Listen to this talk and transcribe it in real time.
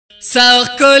سخ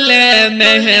کل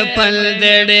محفل د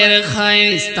ډېر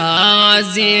ښایسته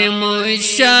عظیم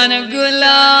الشان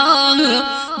ګلان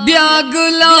بیا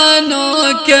ګلانو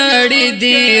کړي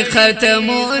دي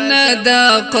ختمونه د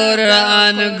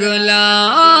قرآن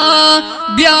ګلان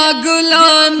بیا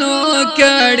ګلانو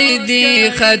کړي دي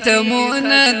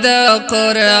ختمونه د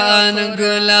قرآن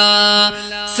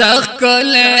ګلان سخ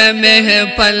کل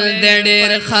محفل د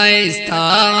ډېر ښایسته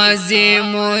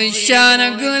عظیم الشان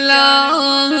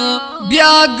ګلان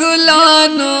بیا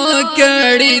ګلانو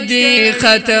کړي دي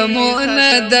ختمونه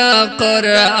د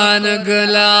قرآن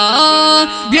ګلان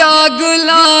بیا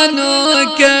ګلانو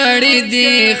کړي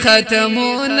دي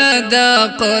ختمونه د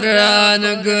قرآن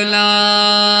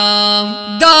ګلان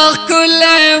دا کل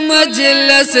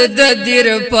مجلس د دیر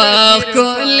پاک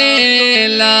کل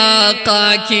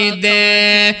علاقہ کی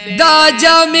دے دا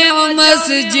جامع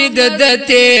مسجد د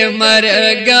تیمر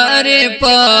گر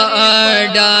پا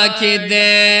اڈا کی دے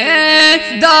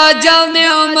دا جامع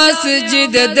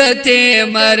مسجد د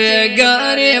تیمر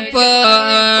گر پا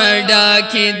اڈا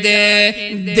کی دے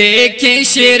دیکھی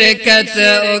شرکت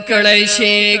اکڑی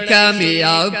شی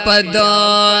کامیاب پدو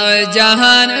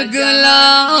جہان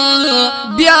گلان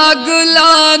بیا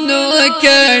گلانو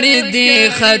کڑی دی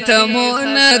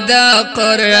ختمون دا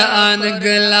قرآن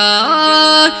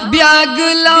گلان بیا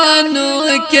گلانو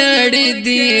کڑی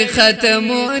دی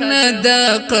ختمون دا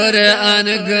قرآن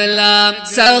گلان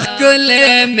سخ کل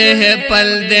محفل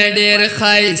د ډېر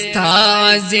ښایسته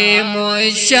عظیم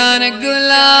الشان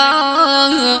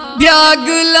گلان بیا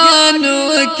گلانو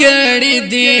کړي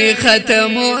دي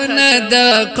ختمونه د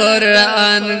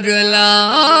قرآن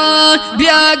گلان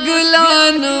بیا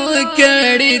گلانو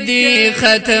کړي دي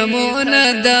ختمونه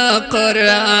د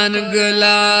قرآن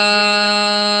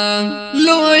گلان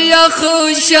لویا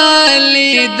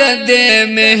خوشالي د دې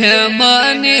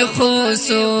مهمان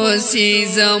خصوصي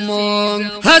زمون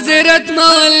حضرت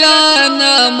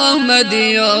مولانا محمد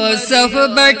یوسف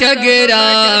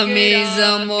بٹگرامی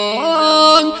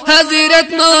زمون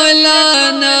حضرت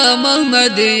مولانا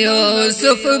محمد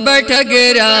یوسف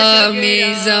بٹگرامی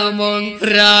زمون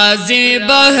راضی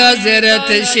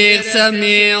بحضرت شیخ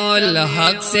سمیع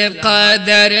الحق سے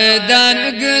قدر دان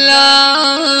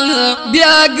گلان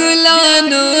بیا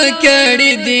گلانو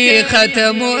کڑی دی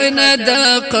ختمون دا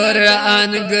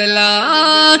قرآن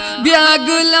گلان بیا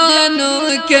گلانو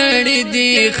کڑی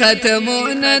دی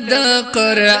ختمون دا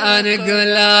قرآن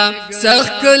گلان سخ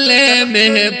کل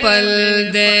محفل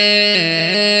دے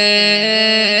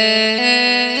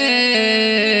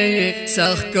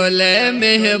سخ کل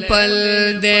محفل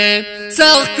دے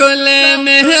سخ کل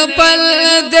محفل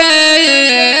دے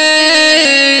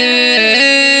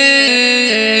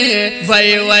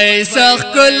وای وای سخ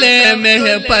کل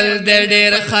محفل د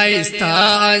ډېر ښایسته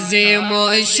عظیم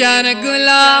الشان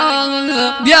ګلان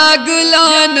بیا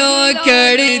ګلانو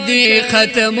کړي دي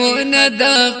ختمونه د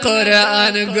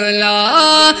قرآن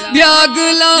ګلان بیا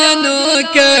ګلانو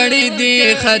کړي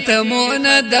دي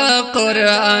ختمونه د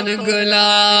قرآن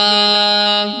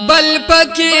ګلان بل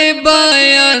پکې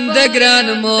بیان د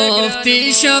ګران مفتی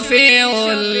شفیع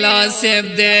الله صاحب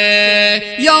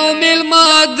دې یوم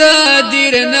الماده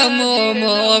دیرنمو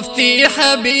مفتی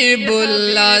حبیب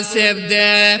الله صاحب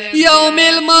دے یوم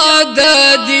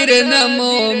الماده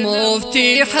دیرنمو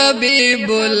مفتی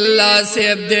حبیب الله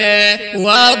صاحب دے و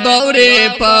بوری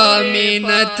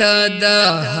پامینت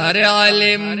دا ہر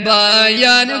علم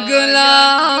بیان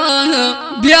گلان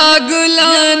بیا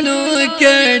گلانو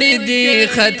کڑی دی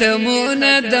ختمون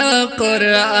دا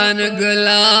قرآن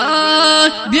گلان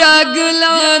بیا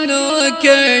گلانو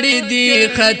کڑی دی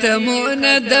ختمون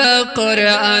دا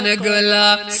قرآن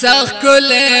گلا سخ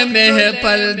کل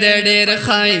محفل د ډېر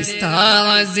ښایسته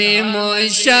عظیم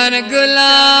الشان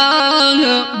گلان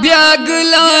بیا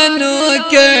گلانو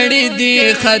کړي دي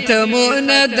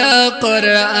ختمونه د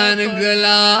قرآن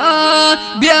گلان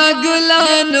بیا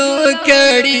گلانو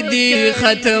کړي دي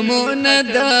ختمونه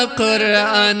د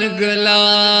قرآن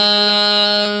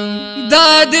گلان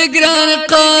داد ګران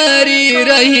قاری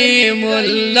رحیم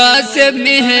الله سے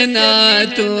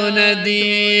محنتون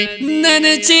دی نن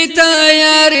چې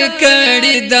تیار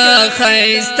کړي دا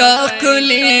ښایسته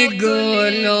ښکلي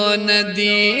ګلونه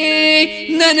دي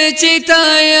نن چې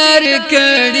تیار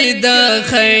کړي دا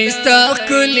ښایسته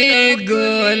ښکلي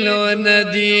ګلونه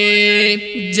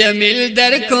دي جمیل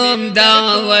در کوم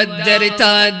دعوت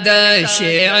درته د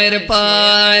شاعر په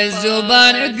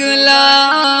زبان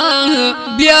ګلان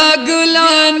بیا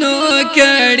ګلانو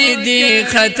کړي دي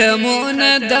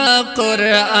ختمونه د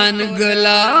قرآن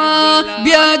ګلان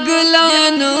بیا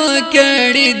ګلانو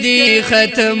کړي دي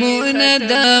ختمونه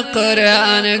د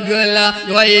قرآن ګلا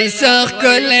وای سخ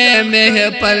کله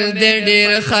محفل د ډېر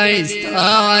ښایسته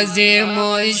عظیم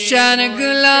شان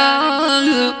ګلان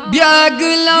بیا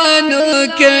ګلانو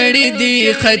کړي دي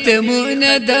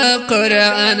ختمونه د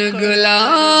قرآن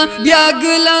ګلان بیا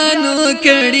ګلانو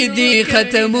کړي دي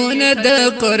ختمونه د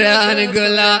قرآن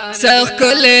ګلان سخ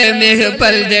کله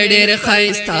محفل د ډېر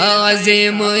ښایسته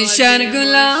عظیم شان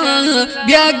ګلان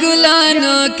بیا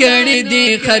ګلانو کړي دي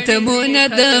ختمونه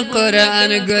د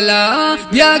قرآن ګلان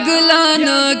بیا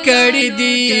ګلانو کړي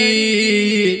دي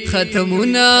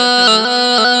ختمونه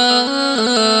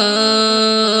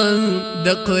د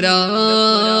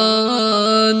قرآن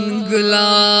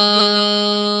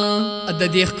ګلان د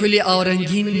دې ښکلي او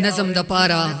رنگین نظم د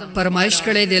پاره فرمایش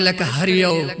کړی دی لکه هر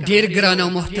یو ډیر ګران او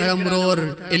محترم ورور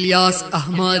الیاس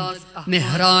احمد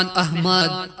مهران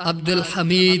احمد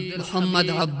عبدالحمید محمد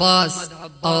عباس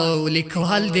او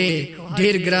لیکوال دی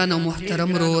ډیر ګران او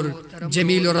محترم ورور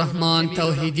جمیل الرحمن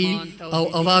توحیدی او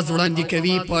آواز وړاندې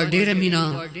کوي په ډیره مینا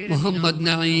محمد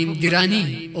نعیم دیرانی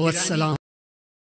والسلام.